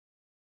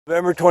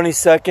November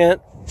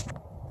 22nd,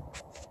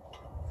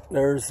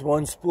 there's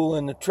one spool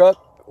in the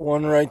truck,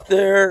 one right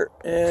there,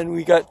 and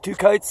we got two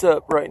kites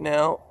up right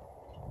now.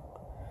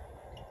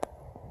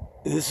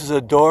 This is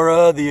a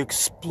Dora the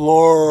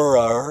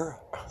Explorer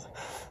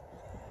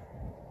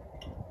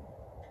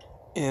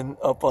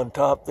up on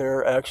top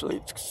there. Actually,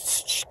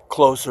 it's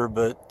closer,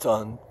 but it's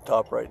on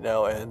top right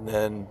now, and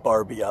then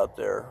Barbie out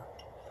there.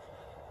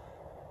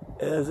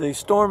 As a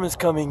storm is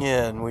coming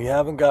in, we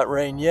haven't got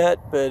rain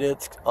yet, but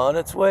it's on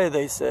its way,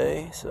 they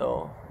say.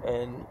 So,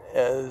 and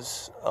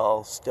as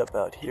I'll step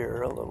out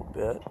here a little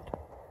bit,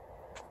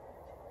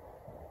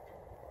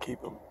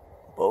 keep them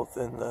both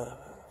in the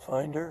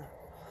finder.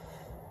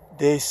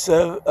 Day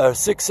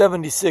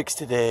 676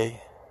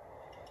 today.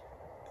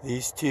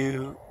 These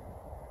two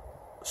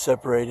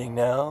separating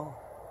now,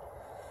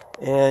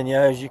 and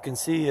yeah, as you can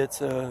see, it's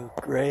a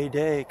gray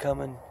day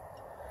coming.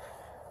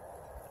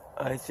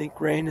 I think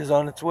rain is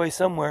on its way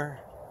somewhere.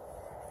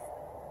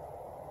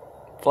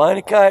 Flying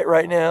a kite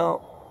right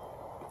now,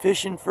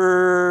 fishing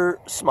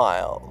for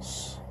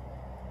smiles.